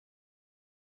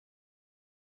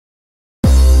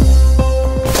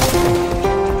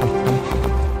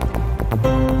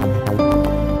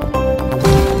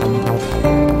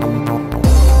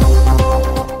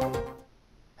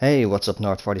Hey, what's up,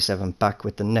 North 47, back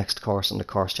with the next course in the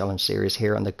course challenge series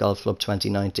here on the Golf Club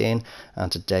 2019,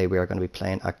 and today we are going to be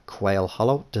playing at Quail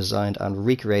Hollow, designed and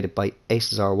recreated by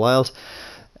Aces Are Wild.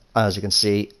 As you can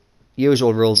see,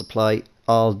 usual rules apply,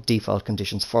 all default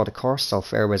conditions for the course, so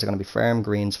fairways are going to be firm,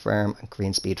 and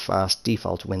green speed fast,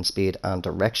 default wind speed and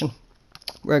direction.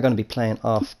 We're going to be playing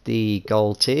off the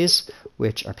gold tees,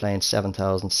 which are playing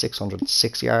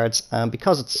 7,606 yards, and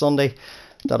because it's Sunday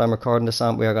that I'm recording this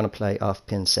on, we are going to play off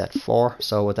pin set 4.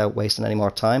 So without wasting any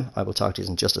more time, I will talk to you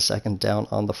in just a second down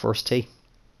on the first tee.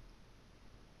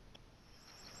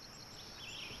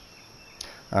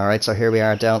 Alright, so here we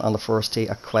are down on the first tee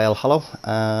at Quail Hollow,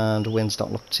 and the winds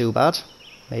don't look too bad.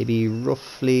 Maybe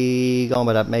roughly, going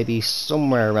by that, maybe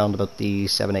somewhere around about the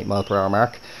 7-8 mile per hour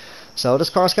mark. So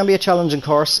this course can be a challenging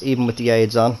course, even with the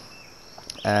aids on.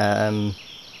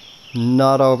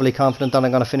 Not overly confident that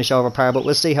I'm going to finish over par, but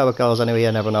we'll see how it goes anyway.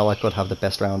 You never know, I could have the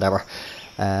best round ever.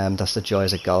 That's the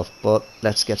joys of golf. But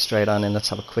let's get straight on in, let's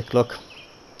have a quick look.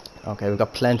 Okay, we've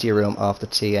got plenty of room off the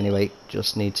tee anyway,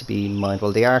 just need to be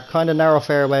mindful. They are kind of narrow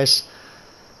fairways,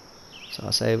 so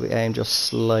I say we aim just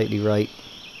slightly right.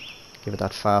 Give it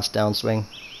that fast downswing.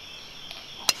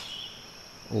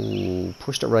 Ooh,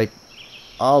 pushed it right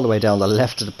all the way down the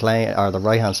left of the plane, or the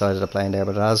right hand side of the plane there,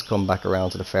 but it has come back around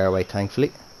to the fairway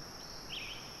thankfully.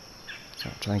 So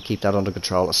try and keep that under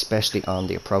control, especially on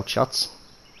the approach shots.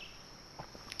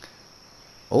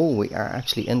 Oh, we are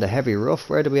actually in the heavy rough.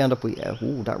 Where did we end up?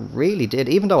 Ooh, that really did.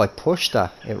 Even though I pushed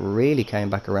that, it really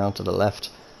came back around to the left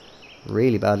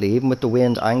really badly. Even with the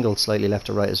wind angled slightly left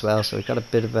to right as well. So we got a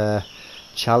bit of a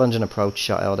challenging approach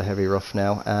shot out of the heavy rough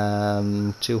now.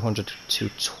 200 to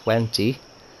 220.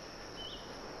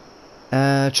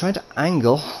 Trying to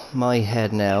angle my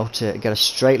head now to get a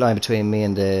straight line between me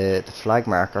and the flag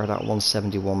marker, that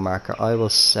 171 marker. I will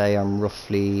say I'm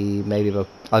roughly maybe about,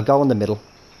 I'll go in the middle.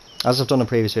 As I've done in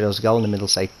previous videos, I'll go in the middle,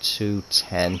 say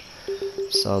 210.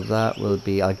 So that will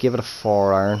be, I'll give it a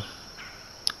 4 iron.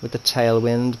 With the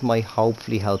tailwind, might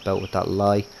hopefully help out with that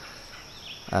lie.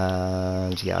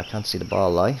 And yeah, I can't see the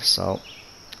ball lie, so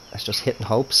let's just hit and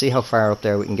hope, see how far up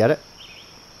there we can get it.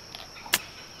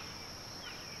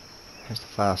 Here's the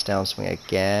fast downswing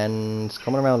again. It's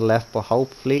coming around left, but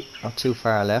hopefully not too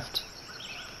far left.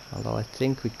 Although I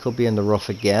think we could be in the rough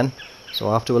again. So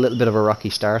off to a little bit of a rocky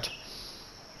start.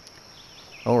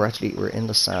 Oh, we're in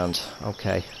the sand.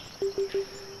 Okay.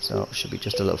 So it should be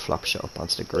just a little flop shot up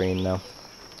onto the green now.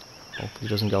 Hopefully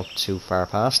it doesn't go too far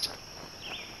past.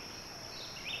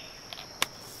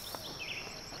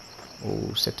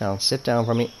 Oh, sit down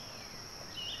for me.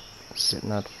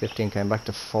 Sitting at 15, came back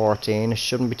to 14. It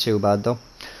shouldn't be too bad though.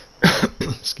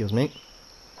 Excuse me.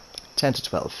 10 to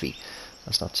 12 feet.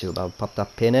 That's not too bad. Pop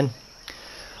that pin in.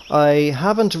 I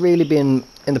haven't really been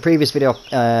in the previous video.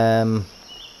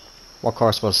 What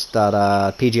course was that?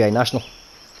 PGA National.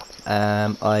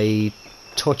 I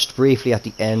touched briefly at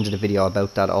the end of the video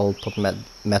about that old putting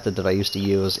method that I used to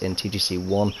use in TGC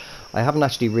 1. I haven't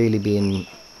actually really been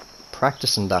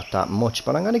practicing that much,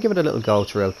 but I'm going to give it a little go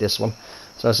throughout this one.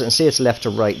 So as you can see, it's left to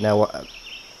right now.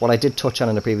 What I did touch on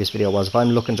in the previous video was if I'm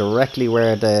looking directly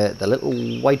where the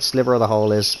little white sliver of the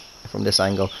hole is from this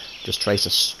angle, just trace a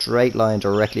straight line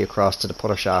directly across to the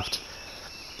putter shaft.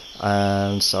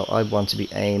 And so I want to be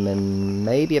aiming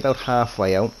maybe about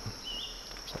halfway out.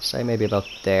 So say maybe about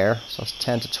there. So it's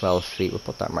 10 to 12 feet. We'll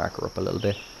put that marker up a little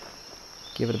bit.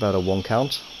 Give it about a 1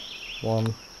 count.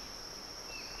 1.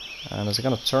 And is it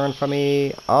going to turn for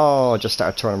me? Oh, it just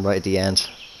started turning right at the end.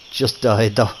 Just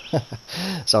died though.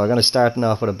 So we're going to start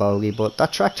off with a bogey, but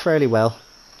that tracked fairly well.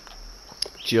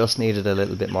 Just needed a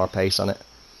little bit more pace on it.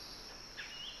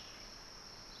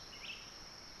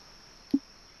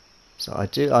 So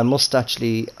I must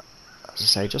actually, as I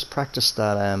say, just practice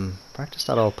that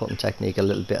old putting technique a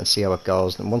little bit and see how it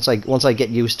goes. And once I get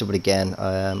used to it again,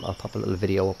 I'll pop a little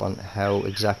video up on how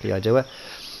exactly I do it.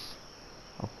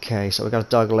 Okay, so we got a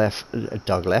dog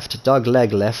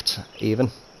leg left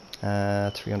even.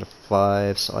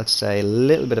 305, so I'd say a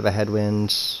little bit of a headwind.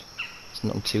 It's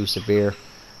nothing too severe.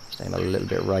 Just aim a little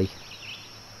bit right.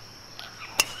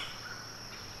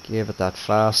 Give it that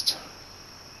fast.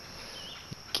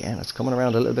 Again, it's coming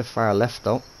around a little bit far left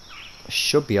though.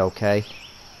 Should be okay.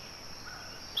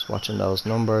 Just watching those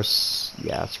numbers.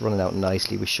 Yeah, it's running out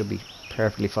nicely. We should be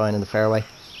perfectly fine in the fairway.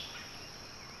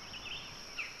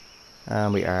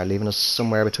 And we are leaving us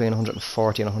somewhere between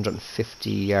 140 and 150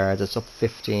 yards. It's up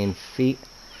 15 feet.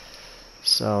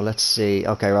 So let's see.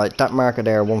 Okay, right, that marker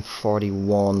there,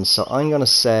 141. So I'm going to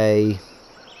say,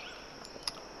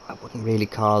 I wouldn't really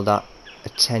call that a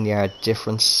 10-yard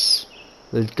difference.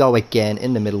 We'll go again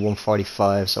in the middle,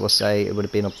 145. So we'll say it would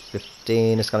have been up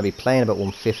 15. It's going to be playing about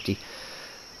 150.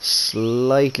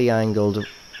 Slightly angled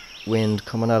wind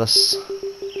coming at us.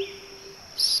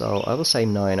 So I will say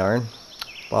 9 iron.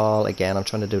 Ball again, I'm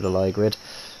trying to do the lie grid.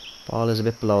 Ball is a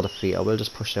bit below the feet. I will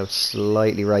just push it out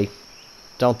slightly right.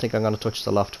 Don't think I'm going to touch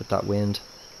the loft with that wind.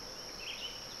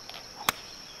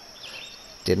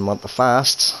 Didn't want the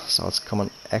fast, so it's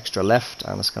coming extra left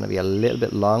and it's going to be a little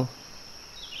bit long.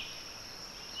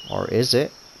 Or is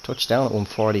it? Touchdown at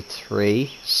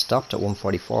 143, stopped at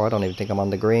 144. I don't even think I'm on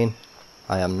the green.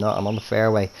 I am not, I'm on the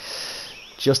fairway.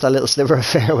 Just a little sliver of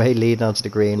fairway leading onto the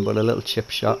green, but a little chip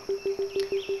shot.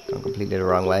 Gone completely the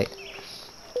wrong way.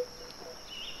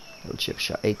 Little chip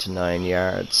shot, 8 to 9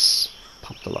 yards.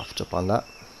 Pop the loft up on that.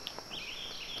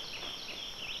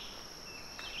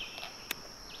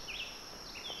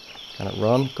 Can it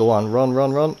run? Go on, run,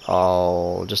 run, run.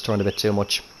 Oh, just turned a bit too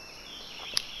much.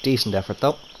 Decent effort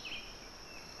though.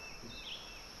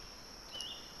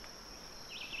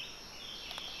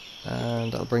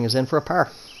 And that'll bring us in for a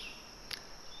par.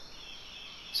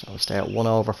 So I'll stay at 1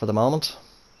 over for the moment.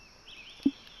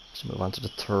 Let's move on to the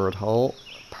third hole.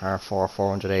 Par 4,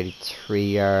 483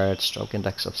 yards, stroke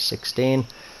index of 16.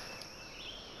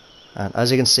 And as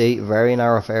you can see, very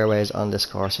narrow fairways on this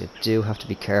course. You do have to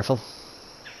be careful.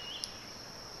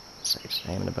 So just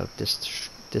aiming about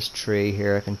this tree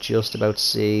here. I can just about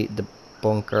see the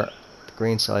bunker, the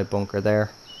green side bunker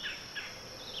there.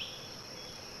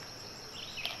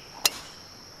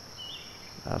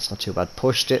 That's not too bad.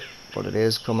 Pushed it, but it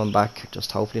is coming back.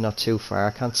 Just hopefully not too far.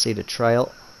 I can't see the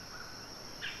trail.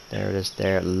 There it is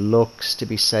there. It looks to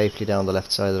be safely down the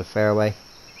left side of the fairway.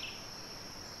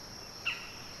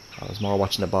 I was more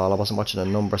watching the ball. I wasn't watching the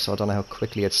number, so I don't know how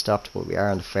quickly it stopped, but we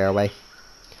are in the fairway.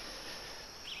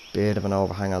 Bit of an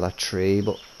overhang on that tree,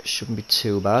 but it shouldn't be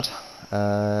too bad.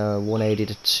 180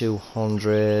 to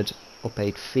 200, up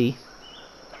 8 feet.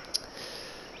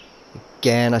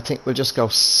 Again, I think we'll just go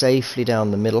safely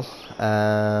down the middle.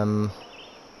 Let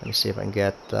me see if I can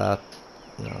get that.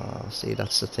 No, see,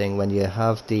 that's the thing. When you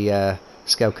have the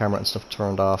scout camera and stuff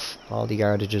turned off, all the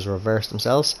yardages reverse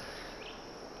themselves.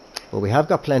 But we have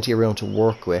got plenty of room to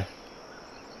work with.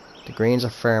 The greens are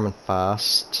firm and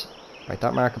fast. Right,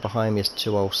 that marker behind me is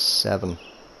 207.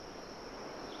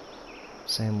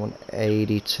 Same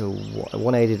 180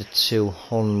 to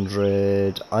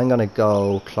 200. I'm gonna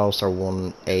go closer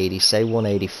 180. Say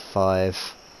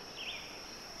 185.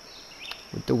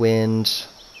 With the wind,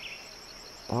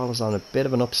 ball is on a bit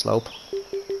of an upslope.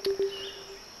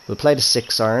 We'll play the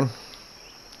 6 iron.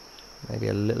 Maybe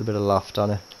a little bit of loft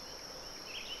on it.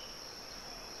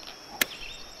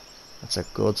 That's a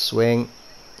good swing.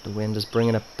 The wind is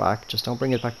bringing it back. Just don't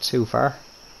bring it back too far.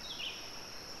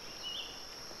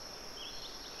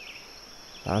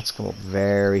 That's come up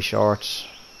very short.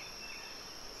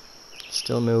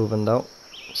 Still moving though.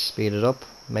 Speed it up.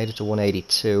 Made it to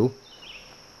 182.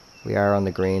 We are on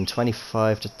the green.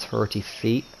 25 to 30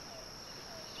 feet.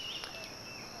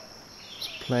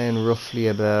 Just playing roughly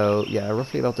about, yeah,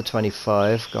 roughly about the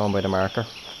 25, going by the marker.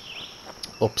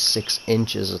 Up 6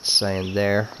 inches, it's saying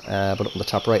there, but up on the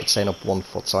top right, it's saying up 1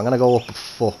 foot. So I'm going to go up a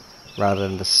foot rather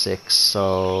than the 6.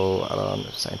 So I'm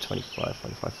saying 25,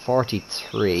 25,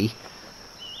 43. So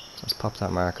let's pop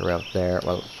that marker out there.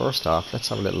 Well, first off, let's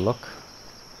have a little look.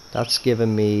 That's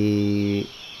giving me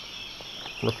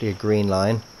roughly a green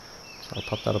line. So I'll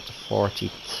pop that up to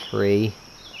 43.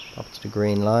 Pop it to the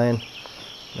green line.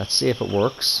 Let's see if it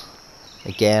works.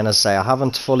 Again, as I say, I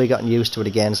haven't fully gotten used to it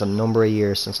again. It's a number of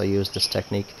years since I used this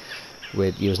technique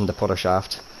with using the putter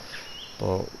shaft.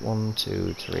 But 1,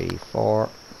 2, 3, 4.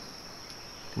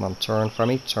 Come on, turn for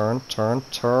me. Turn, turn,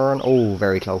 turn. Oh,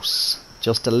 very close.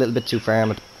 Just a little bit too far.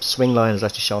 My swing line is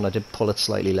actually showing I did pull it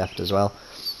slightly left as well.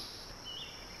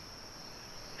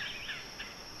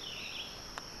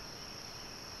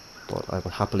 But I will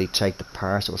happily take the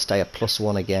par, so we'll stay at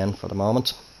 +1 again for the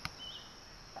moment.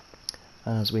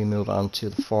 As we move on to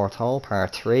the 4th hole, par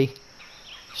 3.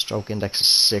 Stroke index is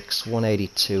 6,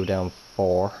 182 down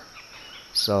 4.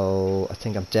 So I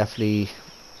think I'm definitely,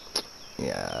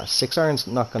 yeah, 6 iron's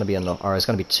not going to be enough, or it's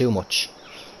going to be too much.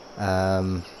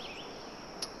 Oh,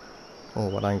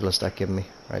 what angle is that giving me?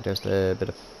 Right, there's the bit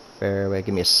of fairway.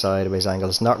 Give me a sideways angle.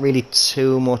 There's not really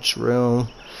too much room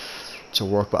to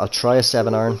work, but I'll try a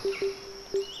 7 iron.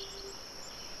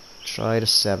 Try the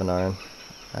 7 iron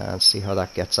and see how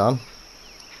that gets on.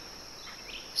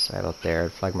 Side out there, the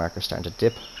flag marker's starting to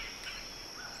dip.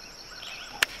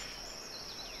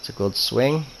 It's a good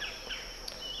swing.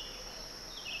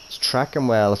 It's tracking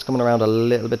well. It's coming around a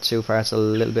little bit too far. It's a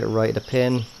little bit right of the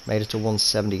pin. Made it to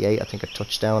 178. I think a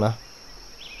touchdown.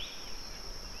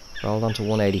 Rolled on to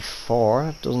 184.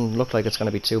 It doesn't look like it's going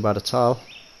to be too bad at all.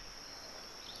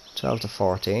 12 to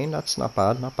 14. That's not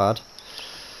bad, not bad.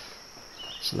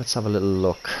 So let's have a little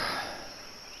look.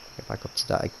 Get back up to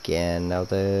that again. Now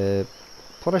the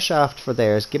putter shaft for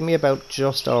there is giving me about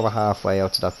just over halfway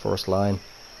out to that first line.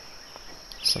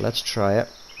 So let's try it.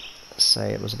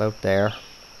 Say it was about there.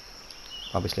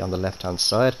 Obviously on the left hand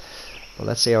side. But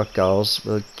let's see how it goes.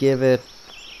 We'll give it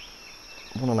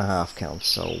 1.5 count.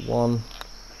 So 1.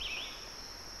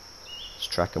 It's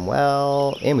tracking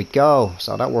well. In we go.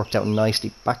 So that worked out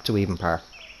nicely. Back to even par.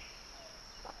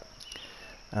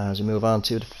 As we move on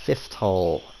to the 5th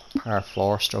hole. Par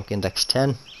 4, stroke index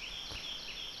 10.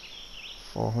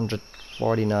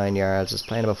 449 yards. It's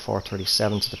playing about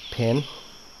 437 to the pin.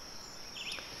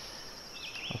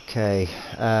 Okay,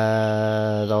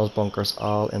 those bunkers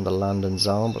all in the landing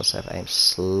zone, but let's say if I aim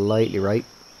slightly right.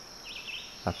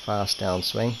 That fast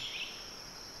downswing.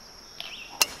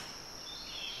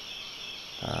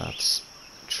 That's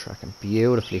tracking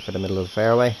beautifully for the middle of the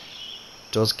fairway.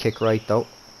 Does kick right though.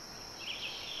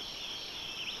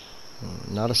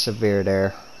 Not a severe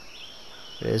there.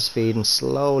 It is feeding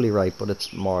slowly right, but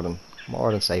it's more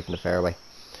than safe in the fairway.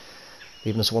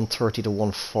 Leaving us 130 to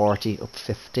 140, up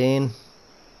 15.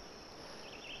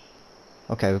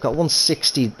 Okay, we've got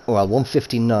 160, well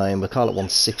 159, we'll call it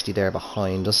 160 there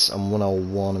behind us, and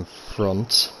 101 in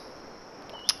front.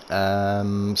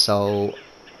 So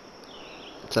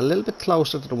it's a little bit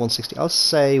closer to the 160. I'll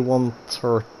say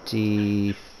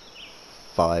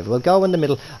 135. We'll go in the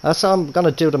middle. That's how I'm going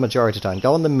to do the majority of the time.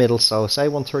 Go in the middle, so say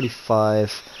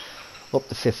 135 up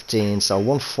to 15, so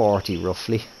 140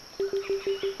 roughly.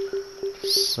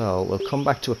 So we'll come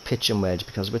back to a pitching wedge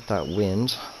because with that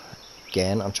wind,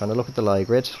 again, I'm trying to look at the lie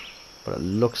grid, but it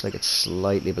looks like it's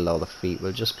slightly below the feet.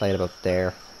 We'll just play it about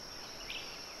there.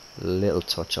 Little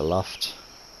touch of loft.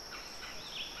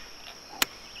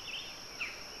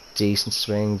 Decent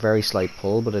swing, very slight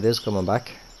pull, but it is coming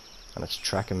back. And it's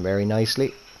tracking very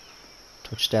nicely.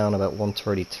 Touchdown about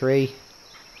 133.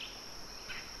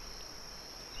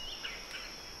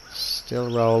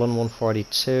 Still rolling,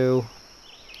 142.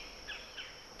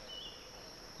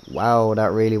 Wow,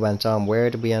 that really went on. Where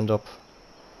did we end up?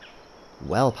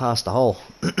 Well past the hole.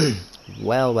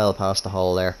 well past the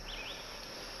hole there.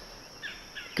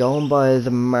 Going by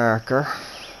the marker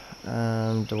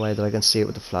and the way that I can see it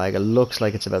with the flag, it looks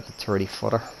like it's about the 30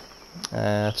 footer.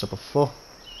 It's up a foot.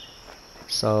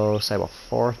 So say what,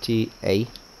 48.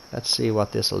 Let's see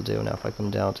what this will do now if I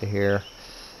come down to here.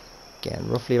 Again,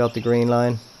 roughly about the green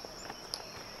line.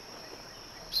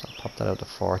 So I'll pop that out to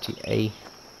 48.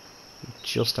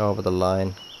 Just over the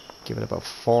line. Give it about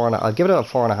 4 and I'll give it about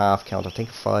 4.5 count. I think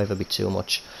 5 would be too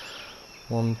much.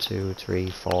 1, 2, 3,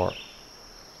 4.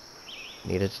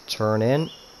 Needed to turn in.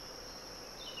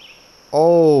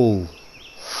 Oh,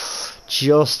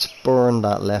 just burned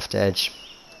that left edge.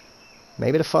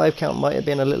 Maybe the 5 count might have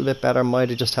been a little bit better. Might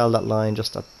have just held that line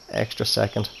just an extra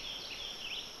second.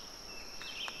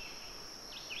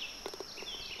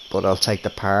 But I'll take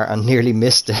the par and nearly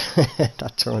missed it.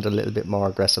 That turned a little bit more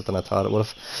aggressive than I thought it would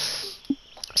have.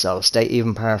 So stay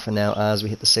even par for now as we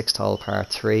hit the 6th hole, par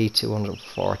 3,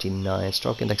 249.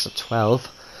 Stroke index of 12. So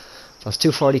that's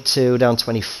 242 down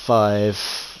 25.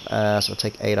 So I'll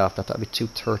take 8 off that. That'll be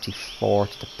 234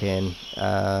 to the pin.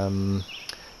 Now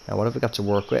what have we got to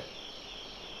work with?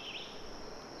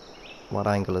 What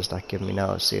angle is that giving me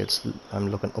now? See, I'm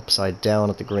looking upside down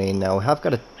at the green now. I have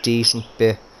got a decent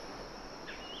bit.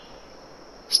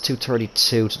 It's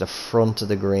 232 to the front of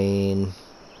the green.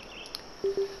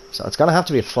 So it's going to have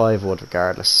to be a 5 wood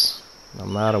regardless. No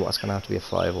matter what, it's going to have to be a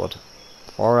 5 wood.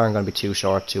 4 aren't going to be too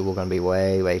short, 2 are going to be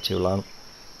way too long.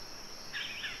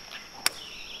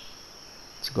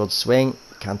 It's a good swing.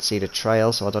 Can't see the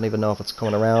trail, so I don't even know if it's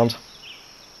coming around.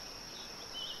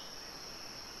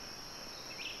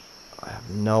 I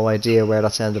have no idea where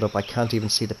that's ended up. I can't even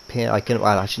see the pin.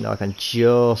 Well, actually no, I can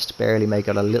just barely make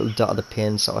out a little dot of the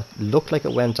pin, so it looked like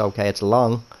it went okay. It's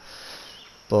long,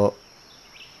 but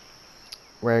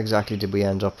where exactly did we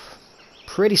end up?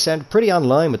 Pretty on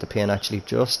line with the pin actually.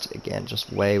 Just again,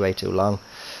 just way too long.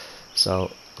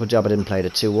 So good job I didn't play the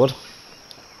 2 wood.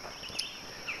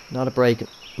 Not breaking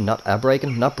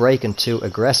too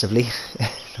aggressively.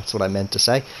 That's what I meant to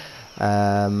say.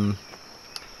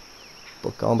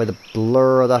 But going by the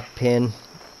blur of that pin,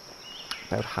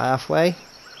 about halfway.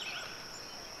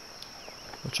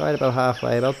 We'll try it about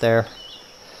halfway, about there.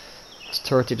 It's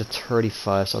 30 to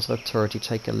 35, so it's about 30.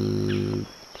 Take 11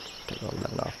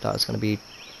 off that. It's going to be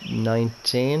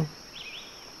 19.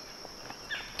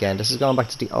 Again, this is going back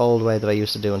to the old way that I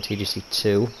used to do on TGC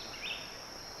 2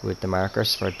 with the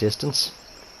markers for distance.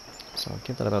 So I'll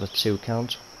give that about a 2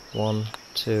 count. 1,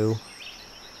 2.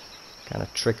 Kind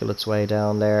of trickle its way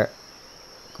down there.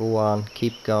 Go on,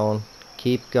 keep going,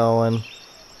 keep going.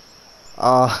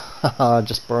 Ah,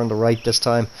 just burned the right this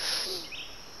time.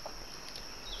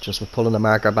 Just with pulling the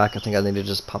marker back, I think I need to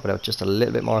just pop it out just a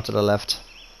little bit more to the left.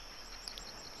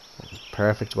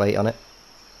 Perfect weight on it.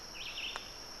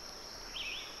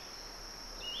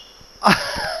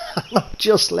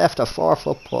 Just left a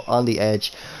 4-foot putt on the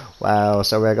edge. Wow,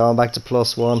 so we're going back to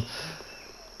 +1.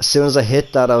 As soon as I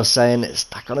hit that, I was saying, is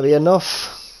that going to be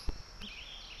enough?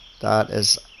 That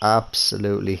is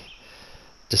absolutely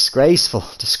disgraceful.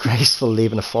 Disgraceful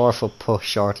leaving a 4-foot putt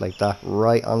short like that,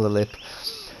 right on the lip.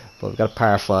 But we've got a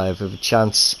par 5. We have a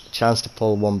chance to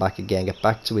pull one back again, get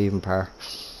back to even par.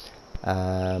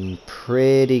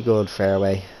 Pretty good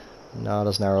fairway. Not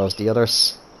as narrow as the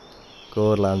others.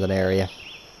 Good landing area.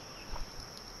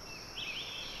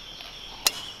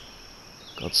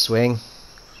 Good swing.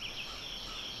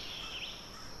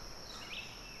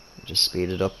 Just speed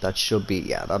it up. That should be,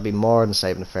 yeah, that'll be more than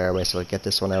saving the fairway. So I'll get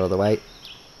this one out of the way.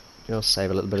 Just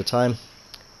save a little bit of time.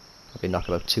 Probably knock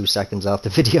about 2 seconds off the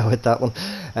video with that one.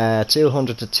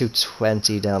 200 to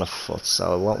 220 down a foot.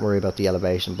 So I won't worry about the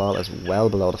elevation. Ball is well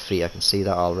below the feet. I can see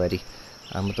that already.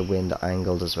 And with the wind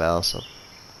angled as well. So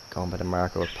going by the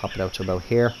marker, we'll pop it out to about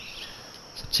here.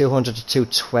 So 200 to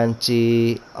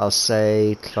 220. I'll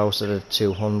say closer to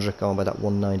 200. Going by that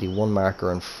 191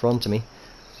 marker in front of me.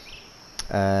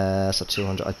 So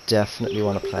 200, I definitely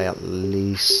want to play at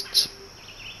least,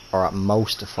 or at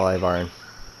most, a 5-iron.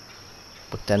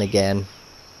 But then again,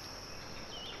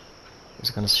 is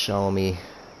it going to show me?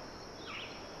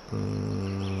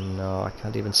 No, I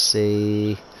can't even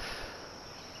see.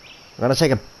 I'm going to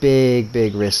take a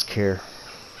big risk here.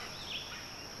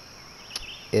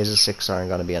 Is a 6-iron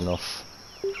going to be enough?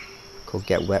 Could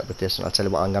get wet with this, and I'll tell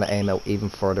you what, I'm going to aim out even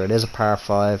further. It is a par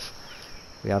 5.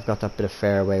 We have got that bit of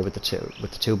fairway with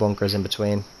the two bunkers in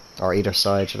between, or either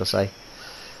side, should I say.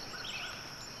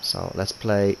 So let's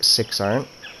play 6-iron.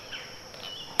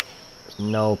 There's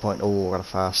no point. Oh, got a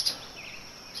fast.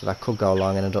 So that could go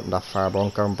long and end up in that far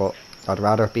bunker, but I'd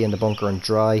rather it be in the bunker and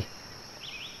dry.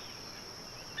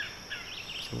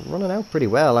 So running out pretty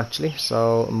well actually.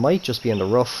 So it might just be in the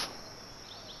rough,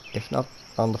 if not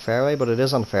on the fairway, but it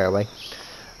is on the fairway.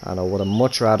 And I would have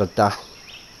much rather that.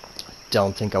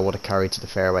 Don't think I would have carried to the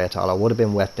fairway at all. I would have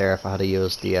been wet there if I had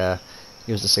used the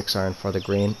 6-iron for the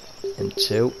green in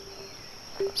 2.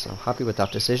 So happy with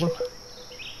that decision.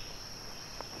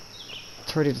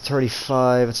 30 to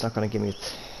 35. It's not going to give me a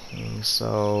thing,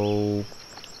 so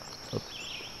I'll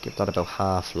give that about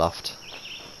half loft.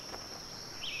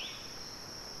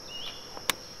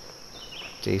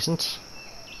 Decent.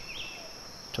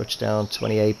 Touchdown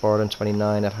 28, board and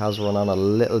 29. It has run on a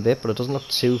little bit, but it doesn't look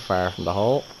too far from the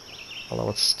hole.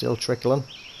 Although it's still trickling.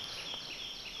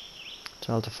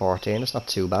 12 to 14, it's not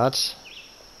too bad.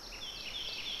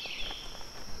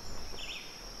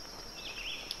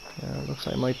 Yeah, looks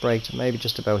like it might break to maybe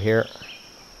just about here.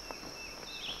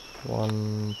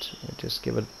 1, 2, just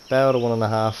give it about a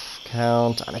 1.5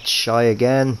 count, and it's shy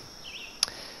again.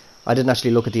 I didn't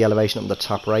actually look at the elevation up in the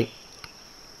top right.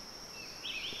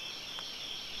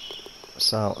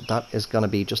 So that is going to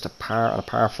be just a par and a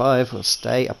par 5. We'll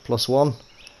stay at +1.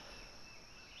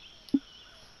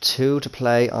 2 to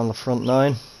play on the front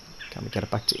 9. Can we get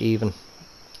it back to even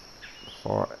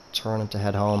before turning to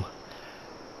head home?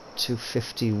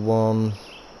 251,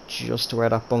 just to where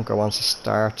that bunker wants to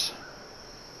start.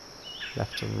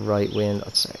 Left to right wind,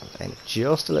 I'd say aim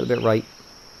just a little bit right.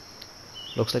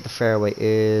 Looks like the fairway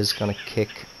is going to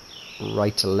kick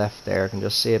right to left there. I can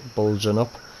just see it bulging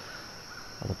up.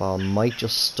 And the ball might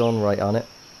just stun right on it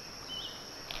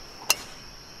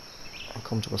and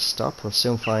come to a stop. We'll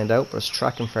soon find out, but it's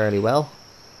tracking fairly well.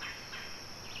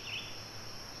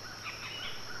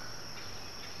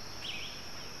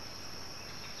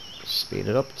 Speed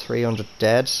it up, 300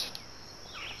 dead.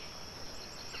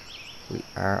 We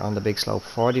are on the big slope,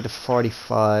 40 to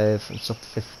 45, it's up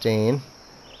 15.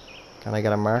 Can I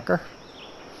get a marker?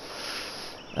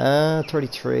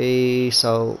 33,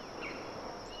 so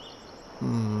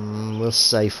we'll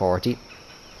say 40.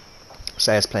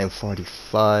 Say it's playing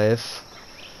 45.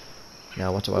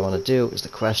 Now what do I want to do is the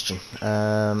question.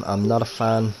 I'm not a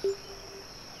fan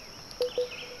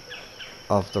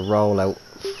of the rollout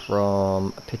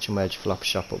from a pitch and wedge flop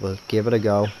shot, but we'll give it a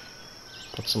go.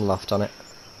 Put some loft on it.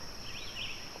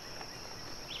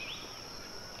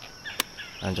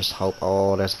 And just hope,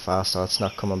 oh, there's a fast, so it's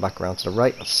not coming back around to the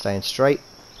right, it's staying straight.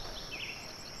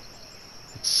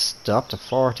 It's stopped at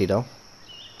 40 though.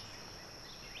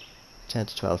 10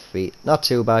 to 12 feet, not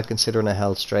too bad considering I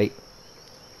held straight.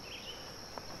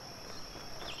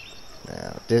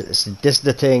 this is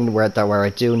the thing where I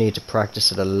do need to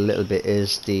practice it a little bit,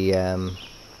 is the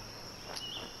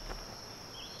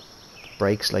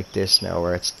breaks like this now,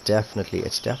 where it's definitely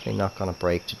not going to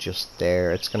break to just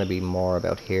there. It's going to be more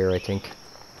about here, I think.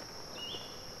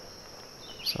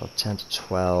 So 10 to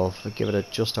 12. We'll give it a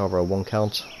just over a 1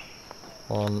 count.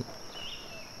 1.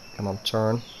 Come on,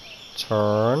 turn.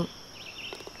 Turn.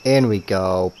 In we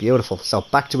go. Beautiful. So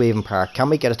back to even par. Can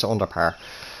we get it to under par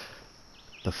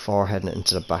before heading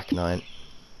into the back 9?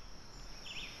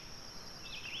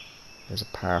 There's a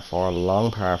par 4,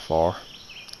 long par 4.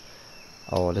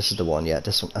 Oh, this is the one. Yeah,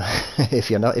 this one.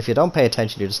 if you don't pay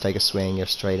attention, you just take a swing, you're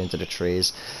straight into the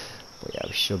trees. But yeah,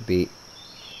 we should be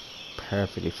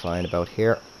perfectly fine about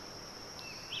here.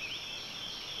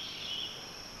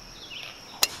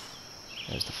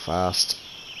 There's the fast.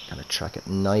 Gonna track it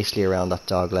nicely around that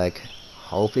dog leg.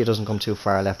 Hopefully it doesn't come too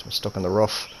far left. I'm stuck in the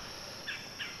rough.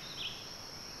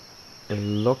 It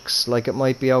looks like it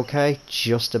might be okay,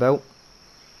 just about.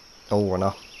 Oh, we're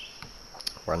not.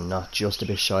 We're not, just a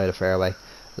bit shy of the fairway.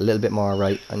 A little bit more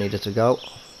right I need it to go.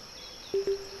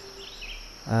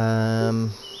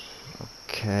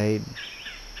 Okay.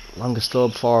 Longest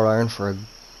club 4 iron for a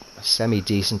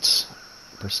semi-decent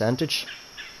percentage.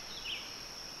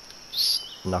 Just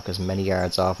knock as many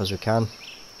yards off as we can.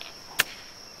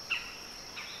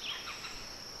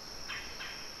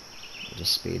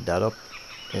 Just speed that up.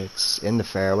 It's in the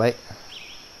fairway.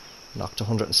 Knocked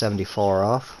 174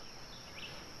 off.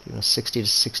 Even a 60 to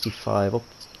 65 up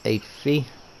 8 feet.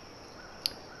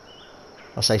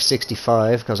 I'll say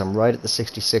 65 because I'm right at the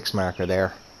 66 marker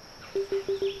there.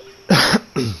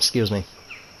 Excuse me.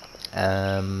 So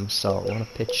I want a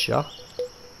pitch shot.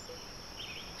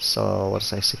 So what did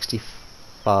I say?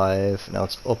 65. Now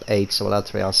it's up 8, so we'll add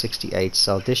 3 on 68.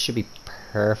 So this should be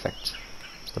perfect.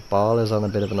 The ball is on a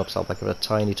bit of an upslope. I give it a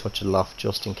tiny touch of loft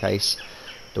just in case.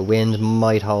 The wind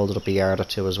might hold it up a yard or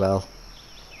two as well.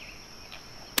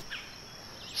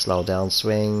 Slow down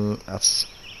swing. That's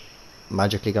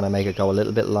magically going to make it go a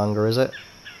little bit longer, is it?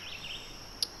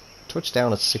 Touch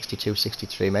down at 62,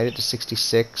 63. Made it to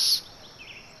 66.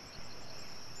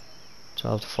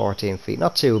 12 to 14 feet.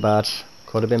 Not too bad.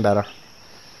 Could have been better.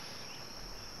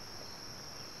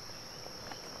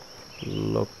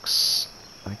 Looks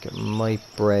like it might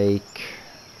break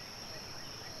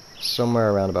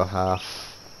somewhere around about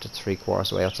half to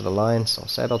 3/4 way out to the line. So I'll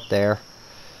say about there.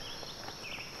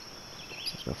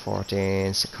 So it's about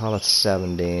 14. So call it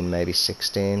 17, maybe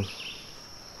 16.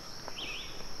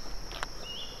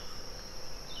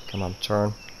 Come on,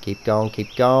 turn. Keep going,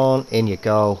 keep going. In you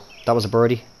go. That was a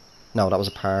birdie. No, that was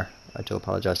a par. I do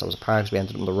apologise. That was a par because we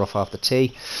ended up in the rough off the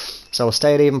tee. So we'll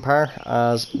stay at even par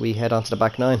as we head on to the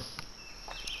back 9.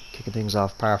 Kicking things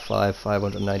off, par 5,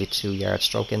 592 yards,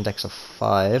 stroke index of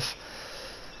 5.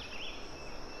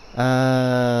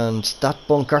 And that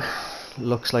bunker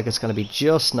looks like it's going to be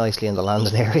just nicely in the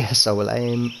landing area. So we'll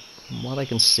aim, from what I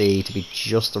can see, to be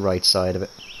just the right side of it.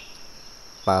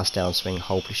 Fast downswing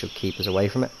hopefully should keep us away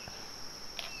from it.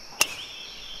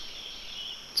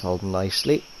 It's holding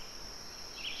nicely.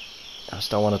 I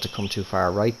just don't want it to come too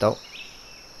far right though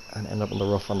and end up in the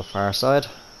rough on the far side.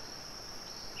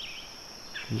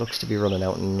 Looks to be running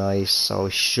out nice, so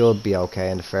we should be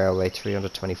okay in the fairway.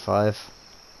 325,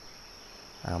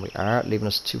 and we are leaving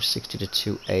us 260 to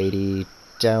 280,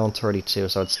 down 32,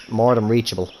 so it's more than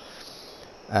reachable.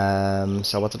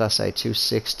 So what did I say?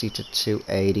 260 to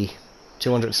 280,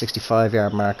 265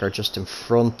 yard marker just in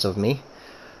front of me.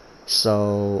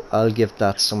 So I'll give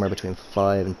that somewhere between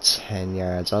 5 and 10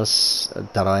 yards.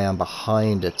 That I am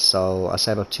behind it. So I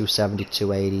say about 270,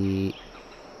 280,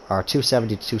 or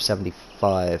 270 to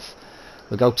 275.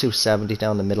 We'll go 270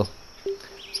 down the middle.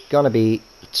 It's gonna be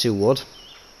 2 wood.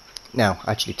 Now,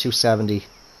 actually 270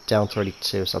 down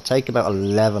 32. So I'll take about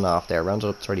 11 off there. Round it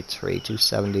up 33,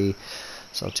 270.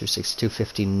 So 260,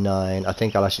 259. I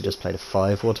think I'll actually just play the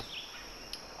 5 wood.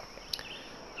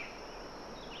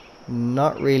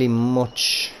 Not really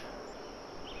much.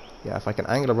 Yeah, if I can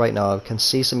angle it right now, I can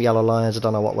see some yellow lines. I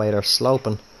don't know what way they're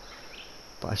sloping.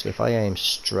 But actually, if I aim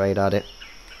straight at it,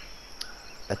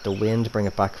 let the wind bring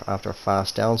it back after a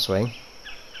fast downswing.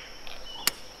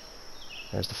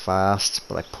 There's the fast,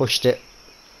 but I pushed it,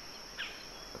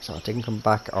 so it didn't come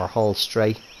back or hold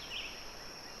straight.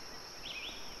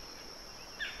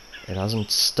 It hasn't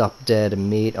stopped dead in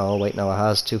meat. Oh wait, no, it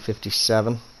has.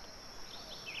 257.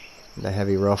 The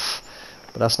heavy rough,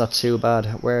 but that's not too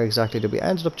bad. Where exactly did we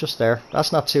ended up? Just there.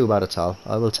 That's not too bad at all.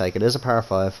 I will take it. It is a par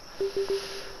 5.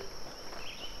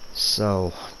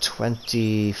 So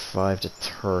 25 to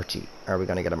 30. Are we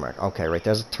going to get a mark? Okay, right.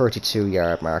 There's a 32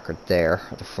 yard marker there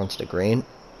at the front of the green.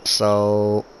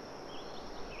 So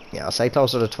Yeah, I'll say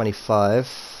closer to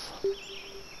 25.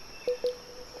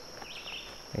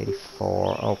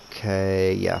 84,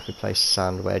 okay, yeah, if we play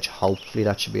sand wedge, hopefully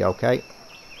that should be okay.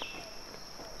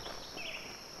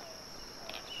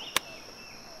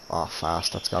 Oh,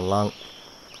 fast, that's gone long.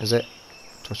 Is it?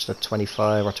 Touched at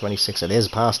 25 or 26, it is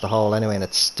past the hole anyway, and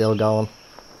it's still going.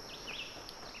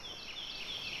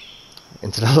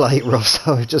 Into the light rough,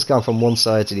 so we've just gone from one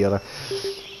side to the other.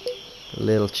 A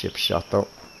little chip shot though.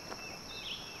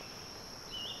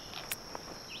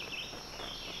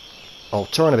 Oh,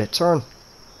 turn a bit, turn.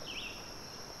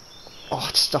 Oh,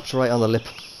 it stops right on the lip.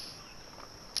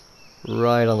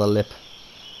 Right on the lip.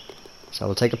 So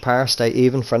we'll take a par, stay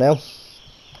even for now.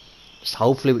 Just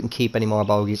hopefully we can keep any more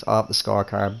bogeys off the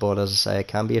scorecard, but as I say, it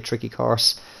can be a tricky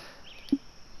course.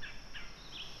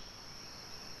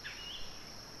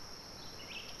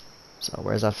 So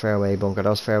where's that fairway bunker?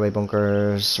 Those fairway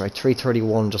bunkers, right,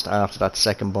 331 just after that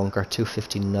second bunker,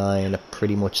 259 at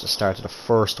pretty much the start of the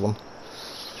first one.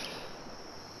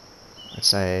 I'd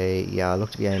say, yeah, I look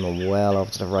to be aiming well over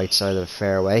to the right side of the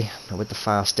fairway. And with the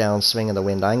fast downswing and the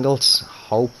wind angles,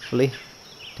 hopefully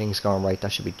things going right,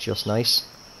 that should be just nice.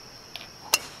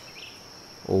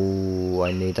 Oh,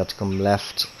 I need that to come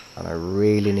left, and I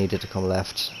really need it to come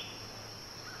left.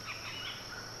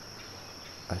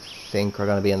 I think we're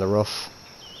going to be in the rough.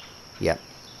 Yeah,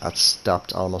 that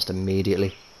stopped almost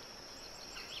immediately.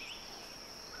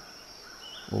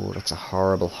 Oh, that's a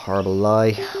horrible, horrible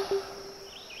lie.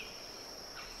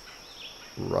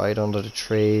 Right under the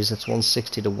trees. It's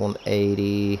 160 to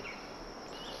 180.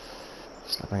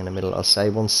 Snap in the middle. I'll say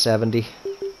 170.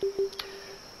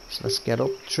 So let's get up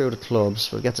through the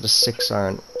clubs. We'll get to the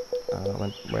 6-iron.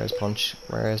 Where's punch?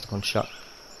 Where is the punch shot?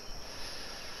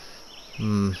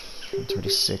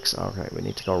 36. Okay, we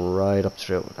need to go right up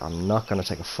through. I'm not going to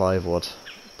take a 5-wood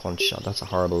punch shot. That's a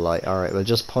horrible lie. Alright, we'll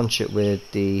just punch it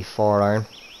with the 4-iron.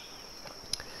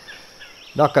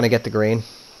 Not going to get the green,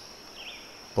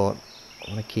 but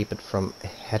I want to keep it from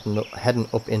heading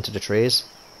up into the trees.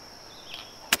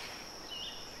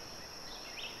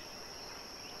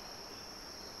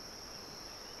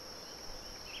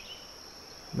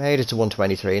 Made it to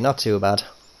 123, not too bad.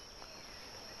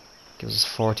 Gives us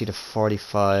 40 to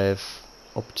 45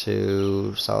 up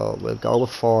to, so we'll go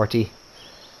with 40.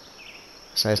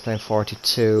 So he's playing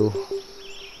 42.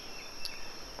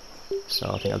 So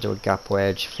I think I'll do a gap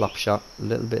wedge, flop shot, a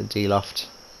little bit of D-loft.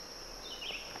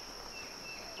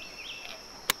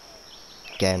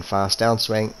 Again, fast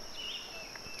downswing.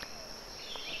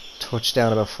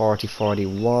 Touchdown about 40,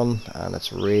 41, and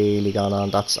it's really gone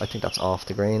on. I think that's off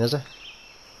the green, is it?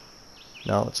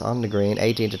 No, it's on the green,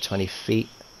 18 to 20 feet.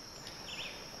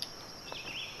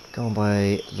 Going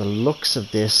by the looks of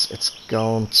this, it's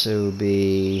going to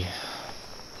be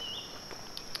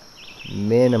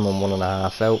minimum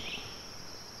 1.5 out.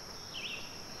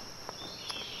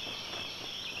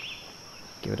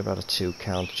 Give it about a 2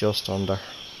 count, just under.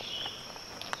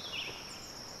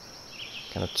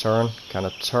 Can it turn? Can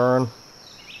it turn?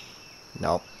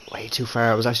 No, way too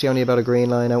far. It was actually only about a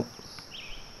green line out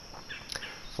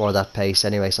for that pace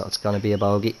anyway, so it's going to be a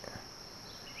bogey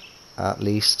at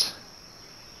least,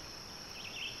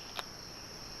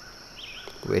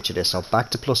 which it is. So back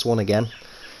to +1 again,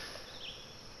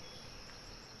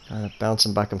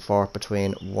 bouncing back and forth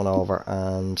between 1 over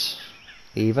and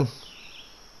even.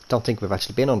 Don't think we've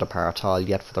actually been under par at all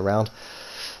yet for the round,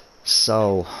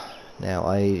 so now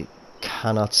I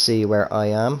cannot see where I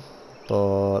am,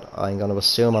 but I'm going to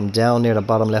assume I'm down near the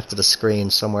bottom left of the screen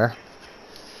somewhere.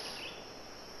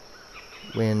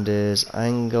 Wind is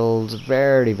angled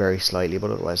very, very slightly,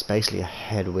 but otherwise basically a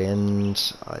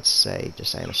headwind. I'd say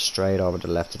just aim straight over to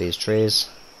the left of these trees.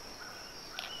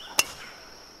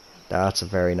 That's a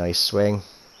very nice swing.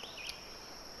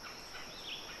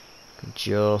 Can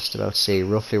just about see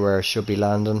roughly where it should be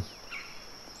landing.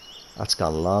 That's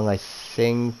gone long, I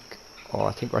think. Oh,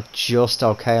 I think we're just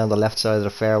okay on the left side of the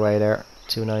fairway there.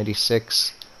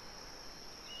 296.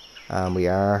 And we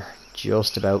are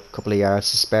just about a couple of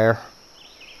yards to spare.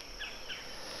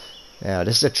 Now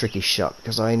this is a tricky shot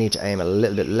because I need to aim a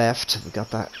little bit left. We've got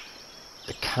that,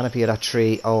 the canopy of that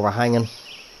tree overhanging.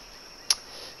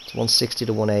 It's 160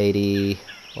 to 180,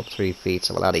 up 3 feet,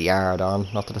 so we'll add a yard on.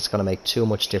 Not that it's going to make too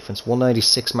much difference.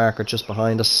 196 marker just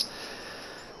behind us.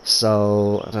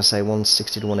 So, as I say,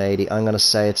 160 to 180. I'm going to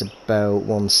say it's about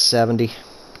 170.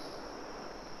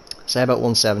 Say about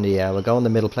 170, yeah. We'll go in the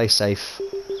middle, play safe.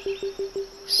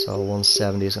 So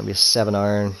 170 is going to be a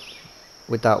 7-iron.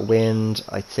 With that wind,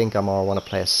 I think I more want to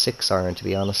play a 6-iron, to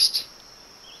be honest.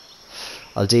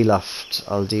 I'll D-loft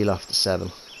the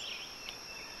 7.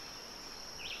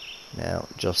 Now,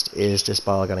 just is this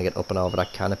ball going to get up and over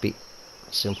that canopy?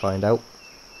 Soon find out.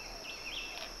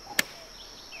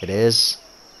 It is.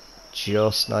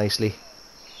 Just nicely.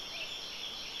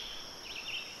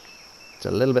 It's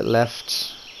a little bit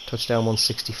left. Touchdown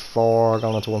 164,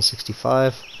 going on to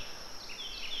 165.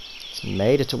 It's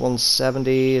made it to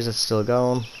 170. Is it still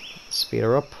going? Speed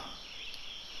her up.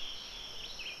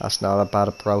 That's not a bad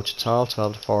approach at all.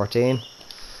 12 to 14.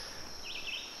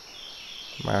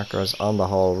 Marker is on the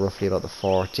hole roughly about the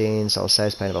 14, so I'll say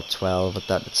it's playing about 12 at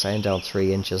that. It's saying down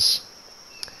 3 inches.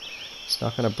 It's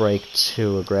not going to break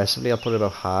too aggressively. I'll put it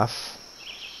about half.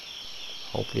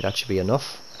 Hopefully that should be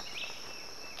enough.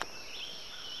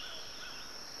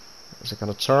 Is it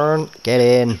going to turn? Get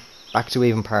in. Back to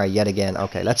even par yet again.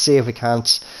 Okay, let's see if we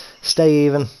can't stay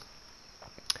even.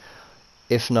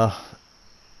 If not,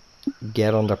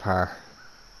 get under par.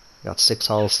 Got 6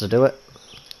 holes to do it.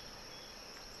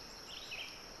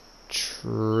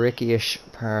 Tricky-ish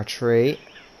par 3.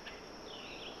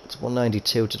 It's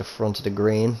 192 to the front of the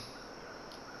green.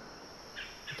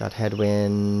 That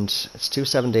headwind, it's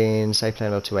 217, say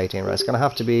playing about 218, right? It's going to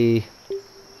have to be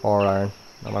 4 iron,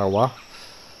 no matter what.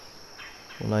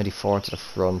 194 to the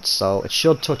front, so it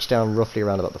should touch down roughly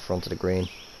around about the front of the green.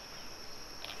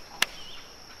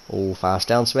 Oh, fast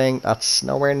downswing, that's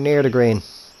nowhere near the green.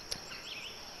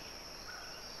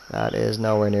 That is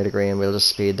nowhere near the green, we'll just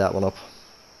speed that one up.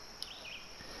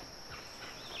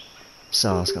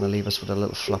 So it's going to leave us with a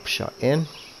little flop shot in.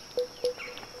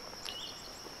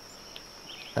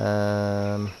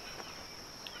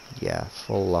 Yeah,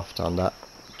 full loft on that,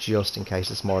 just in case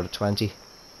it's more than 20.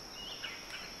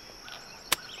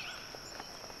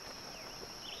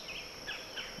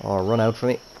 Oh, run out for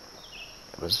me.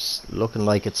 It was looking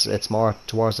like it's more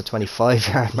towards the 25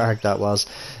 yard mark. That was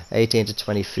 18 to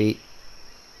 20 feet.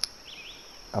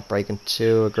 Not breaking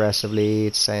too aggressively.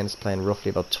 It's saying it's playing roughly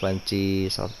about 20,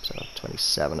 so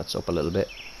 27. It's up a little bit.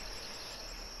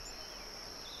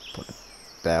 Put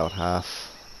about half.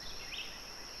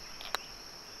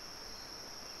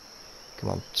 Come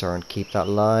on, turn, keep that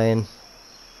line.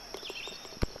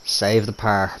 Save the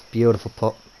par. Beautiful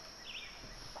putt.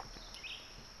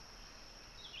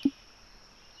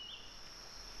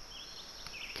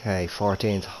 Okay,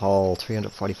 14th hole,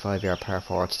 345 yard par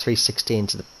 4. It's 316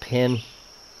 to the pin.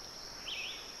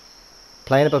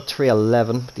 Playing about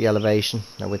 311, the elevation,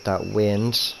 now with that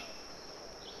wind.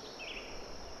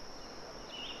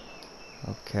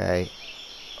 Okay.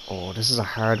 Oh, this is a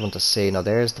hard one to see. Now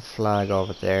there's the flag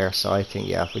over there, so I think,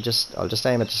 yeah, if I'll just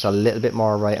aim it just a little bit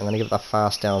more right. I'm going to give it that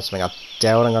fast downswing. I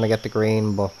doubt I'm going to get the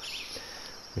green, but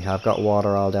we have got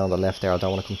water all down the left there. I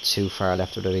don't want to come too far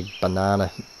left with a big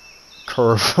banana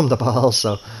curve from the ball,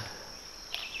 so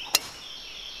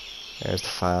there's the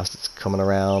fast. It's coming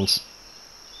around.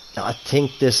 Now I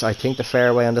think the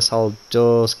fairway on this hole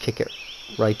does kick it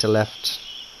right to left.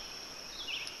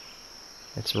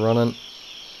 It's running.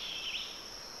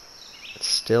 It's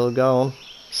still going.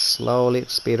 Slowly,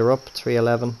 speed her up.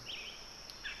 311.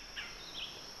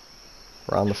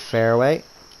 We're on the fairway.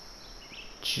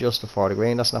 Just before the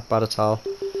green. That's not bad at all.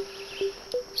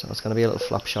 So it's going to be a little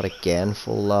flop shot again.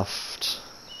 Full loft.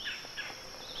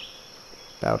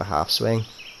 About a half swing.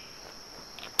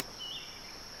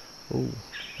 Ooh,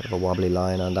 bit of a wobbly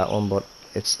line on that one, but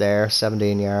it's there.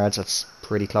 17 yards. That's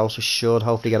pretty close. We should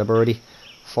hopefully get a birdie.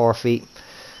 4 feet.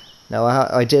 Now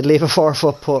I did leave a 4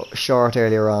 foot putt short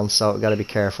earlier on, so I've got to be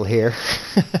careful here.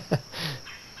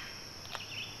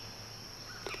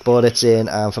 But it's in,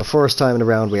 and for the first time in the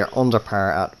round we are under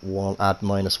par at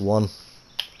 -1.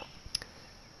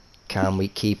 Can we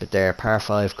keep it there? Par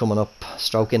 5 coming up.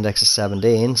 Stroke index is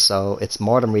 17, so it's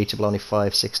more than reachable. Only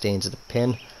 5/16 to the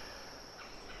pin.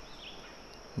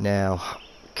 Now,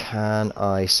 can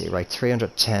I see? Right,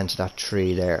 310 to that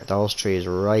tree there. Those trees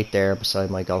right there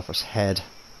beside my golfer's head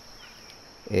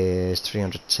is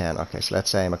 310. Okay, so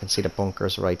let's aim. I can see the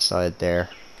bunkers right side there.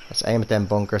 Let's aim at them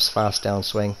bunkers. Fast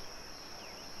downswing.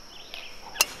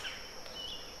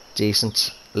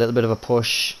 Decent. A little bit of a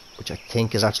push, which I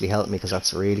think is actually helping me because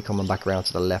that's really coming back around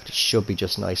to the left. It should be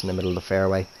just nice in the middle of the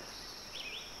fairway.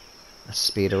 Let's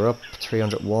speed her up.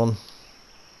 301.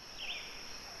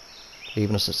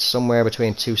 Leaving us at somewhere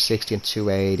between 260 and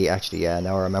 280. Actually, yeah,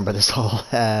 now I remember this hole.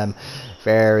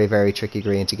 Very, very tricky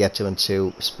green to get to and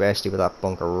two, especially with that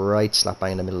bunker right slap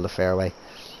bang in the middle of the fairway.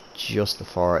 Just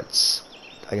before it's...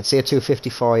 I can see a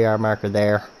 254 yard marker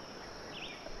there.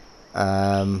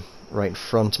 Right in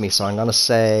front of me, so I'm going to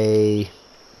say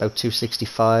about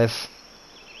 265.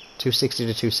 260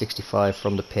 to 265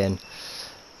 from the pin.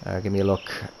 Give me a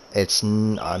look.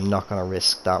 I'm not going to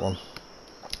risk that one.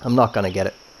 I'm not going to get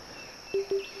it.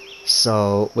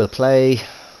 So we'll play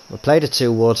We'll play the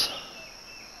 2 wood.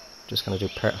 Just going to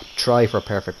do try for a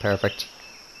perfect.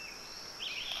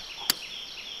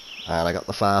 And I got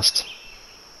the fast.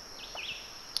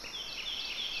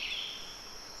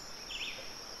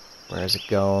 Where's it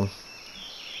going?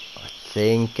 I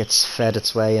think it's fed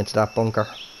its way into that bunker.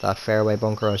 That fairway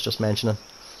bunker I was just mentioning.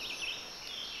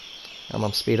 I'm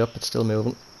on speed up, it's still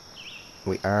moving.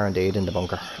 We are indeed in the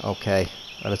bunker. Okay.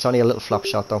 Well, it's only a little flop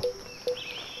shot though.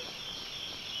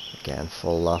 Again,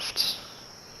 full loft.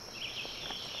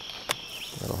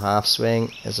 Little half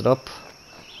swing. Is it up?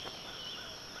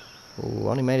 Ooh,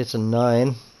 only made it to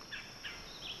 9.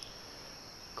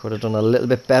 Could have done a little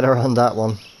bit better on that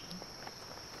one.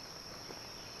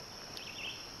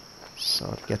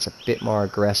 So it gets a bit more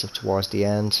aggressive towards the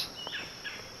end.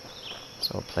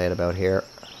 So I'll play it about here.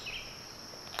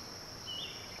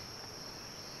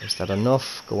 Is that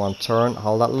enough? Go on turn,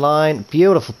 hold that line.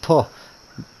 Beautiful putt.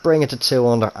 Bring it to 2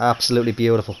 under. Absolutely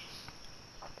beautiful.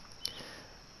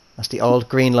 That's the old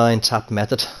green line tap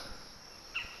method.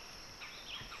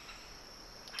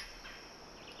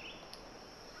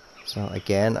 So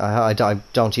again, I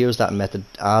don't use that method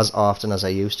as often as I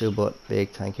used to, but big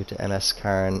thank you to MS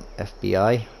Karen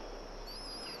FBI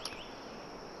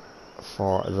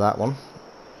for that one.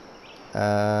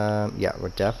 Yeah, we're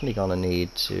definitely going to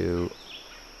need to...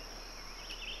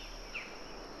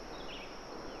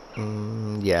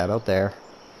 yeah, about there.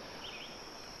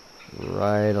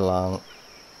 Right along.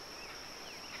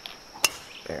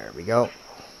 There we go.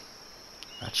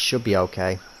 That should be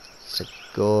okay. It's a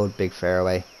good big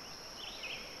fairway.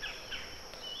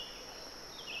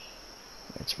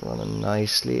 It's running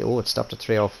nicely. Oh, it stopped at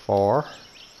 304.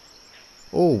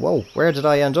 Oh, whoa, where did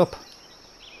I end up?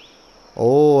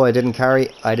 Oh, I didn't carry.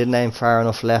 I didn't aim far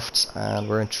enough left, and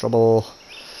we're in trouble.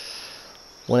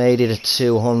 180 to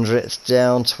 200. It's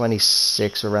down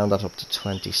 26. We'll round that up to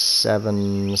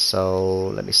 27. So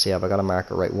let me see. Have I got a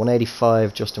marker right?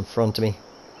 185 just in front of me.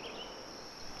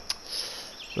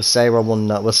 We'll say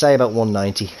we'll say about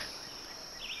 190.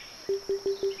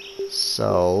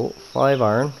 So 5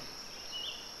 iron.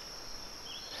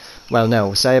 Well, no,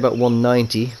 we'll say about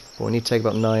 190, but we need to take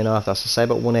about 9 off that. So say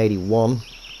about 181.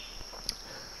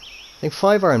 I think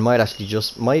 5 iron might actually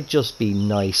just be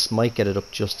nice. Might get it up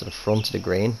just to the front of the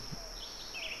green.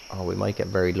 Oh, we might get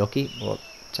very lucky. But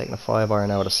taking a 5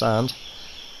 iron out of the sand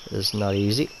is not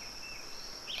easy.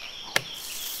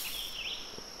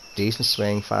 Decent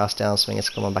swing, fast downswing. It's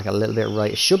coming back a little bit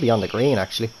right. It should be on the green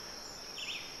actually.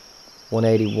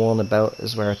 181 about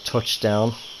is where it touched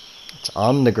down. It's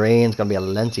on the green. It's going to be a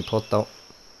lengthy putt though.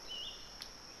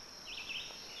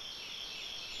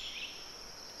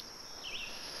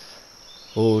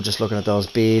 Oh, just looking at those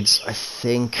beads, I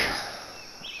think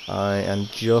I am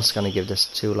just going to give this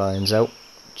 2 lines out.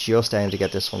 Just aim to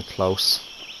get this one close.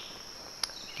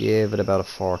 Give it about a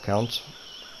 4 count.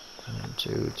 1,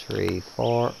 2, 3,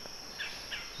 4.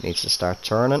 Needs to start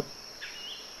turning.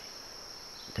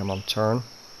 Come on, turn.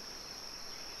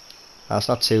 That's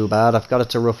not too bad. I've got it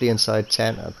to roughly inside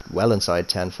 10, well inside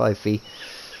 10, 5 feet.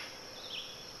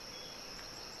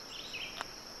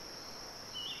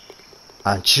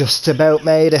 And just about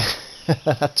made it.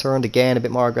 That turned again a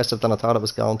bit more aggressive than I thought it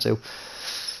was going to.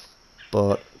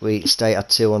 But we stay at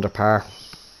 2 under par.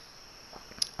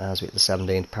 As we hit the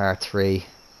 17th, par 3.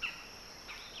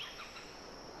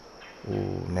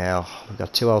 Ooh, now we've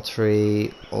got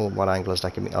 203. Oh, what angle is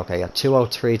that giving me? Okay, yeah,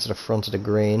 203 to the front of the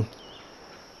green.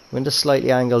 Wind is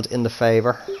slightly angled in the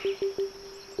favour.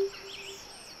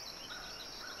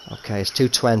 Okay, it's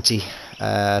 220.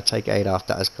 Take 8 off.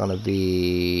 That is going to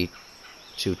be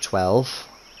 212.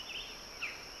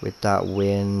 With that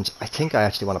wind, I think I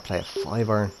actually want to play a 5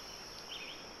 iron.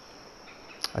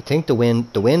 I think the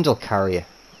wind will carry you.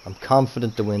 I'm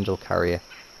confident the wind will carry you.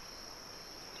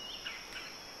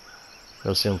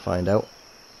 We'll soon find out.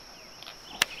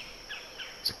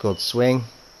 It's a good swing.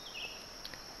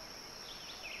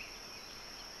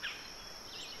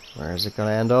 Where is it going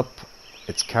to end up?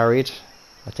 It's carried.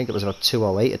 I think it was about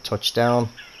 208. It touched down.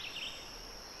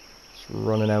 It's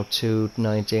running out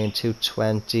 219,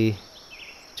 220,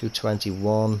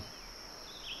 221.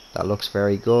 That looks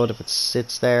very good if it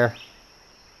sits there.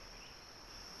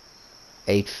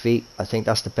 8 feet. I think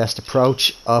that's the best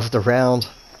approach of the round.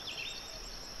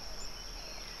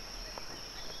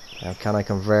 Now can I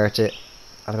convert it?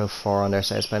 At about 4 on there,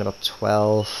 so it's been about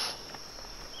 12.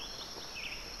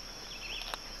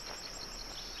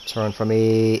 Turn for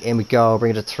me, in we go,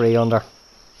 bring it to 3 under.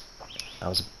 That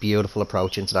was a beautiful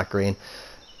approach into that green.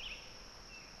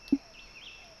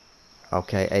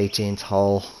 Okay, 18th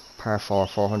hole, par 4,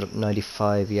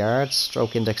 495 yards,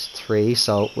 stroke index 3,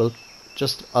 so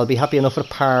I'll be happy enough with a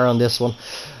par on this one.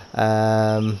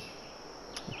 Again,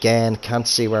 can't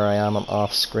see where I am. I'm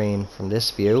off screen from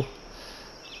this view.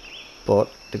 But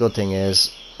the good thing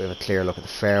is we have a clear look at the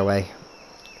fairway.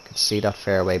 You can see that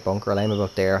fairway bunker. I'll aim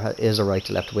about there. It is a right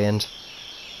to left wind.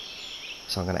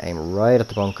 So I'm going to aim right at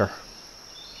the bunker.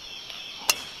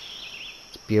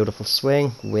 It's a beautiful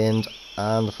swing, wind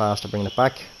and the faster bringing it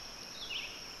back.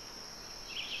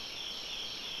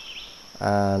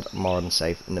 And more than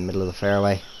safe in the middle of the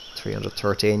fairway.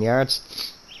 313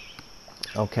 yards.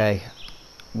 Okay,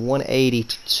 180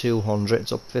 to 200,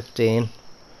 it's up 15.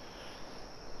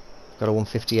 Got a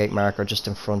 158 marker just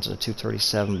in front and a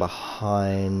 237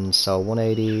 behind, so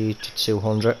 180 to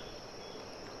 200.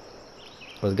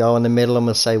 We'll go in the middle and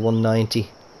we'll say 190.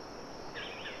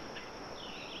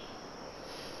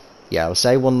 Yeah, we'll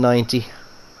say 190.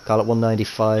 Call it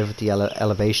 195 with the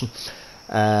elevation.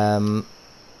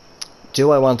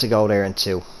 Do I want to go there in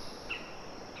two?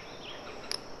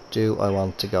 Do I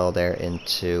want to go there in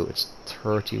two? It's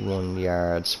 31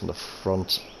 yards from the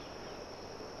front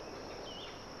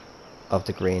of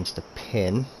the green to the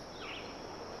pin.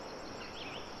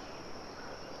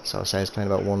 So say it's playing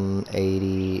about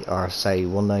 180 or say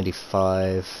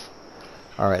 195.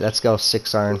 Alright, let's go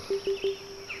 6 iron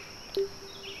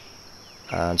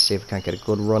and see if we can't get a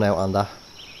good run out on that.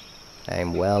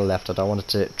 Aim well left. I don't want it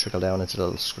to trickle down into the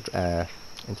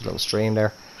little stream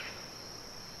there.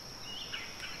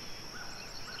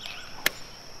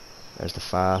 There's the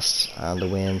fast and the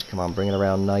wind. Come on, bring it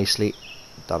around nicely.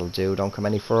 That'll do. Don't come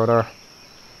any further.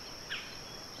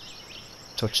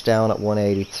 Touchdown at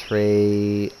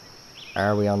 183.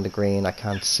 Are we on the green? I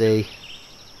can't see.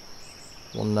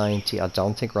 190. I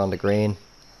don't think we're on the green.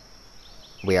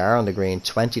 We are on the green.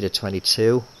 20 to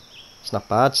 22. It's not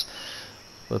bad.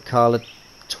 We'll call it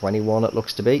 21 it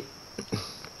looks to be.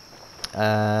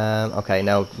 Okay,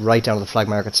 now right down to the flag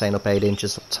marker, it's saying up 8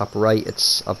 inches. Up top right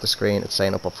it's of the screen, it's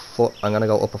saying up a foot. I'm going to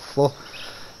go up a foot.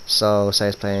 So say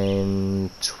it's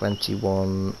playing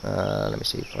 21, let me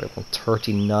see,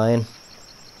 39.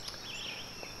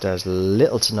 There's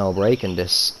little to no break in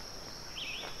this.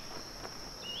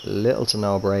 Little to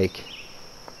no break.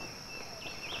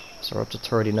 So we're up to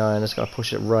 39, it's going to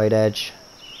push it right edge.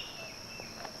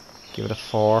 Give it a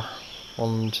 4.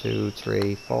 1, 2,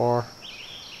 3, 4.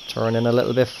 Turn in a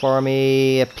little bit for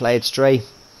me. It played straight.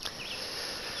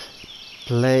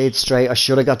 Played straight. I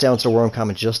should have got down to the worm cam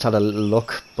and just had a little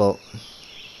look, but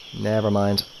never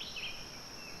mind.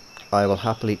 I will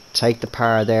happily take the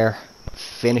par there.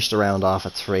 Finish the round off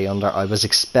at 3 under. I was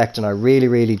expecting, I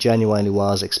really genuinely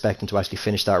was expecting to actually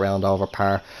finish that round over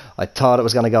par. I thought it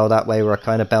was going to go that way. We were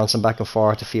kind of bouncing back and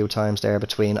forth a few times there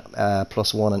between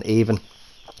 +1 and even.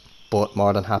 But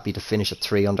more than happy to finish at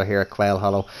 3 under here at Quail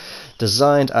Hollow.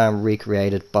 Designed and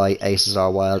recreated by Aces Are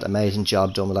Wild. Amazing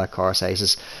job done with that course,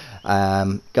 Aces.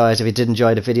 Guys, if you did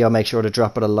enjoy the video, make sure to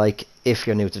drop it a like. If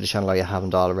you're new to the channel or you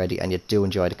haven't already and you do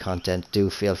enjoy the content, do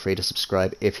feel free to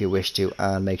subscribe if you wish to,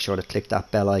 and make sure to click that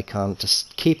bell icon to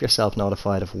keep yourself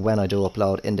notified of when I do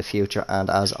upload in the future. And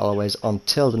as always,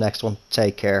 until the next one,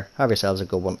 take care, have yourselves a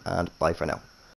good one, and bye for now.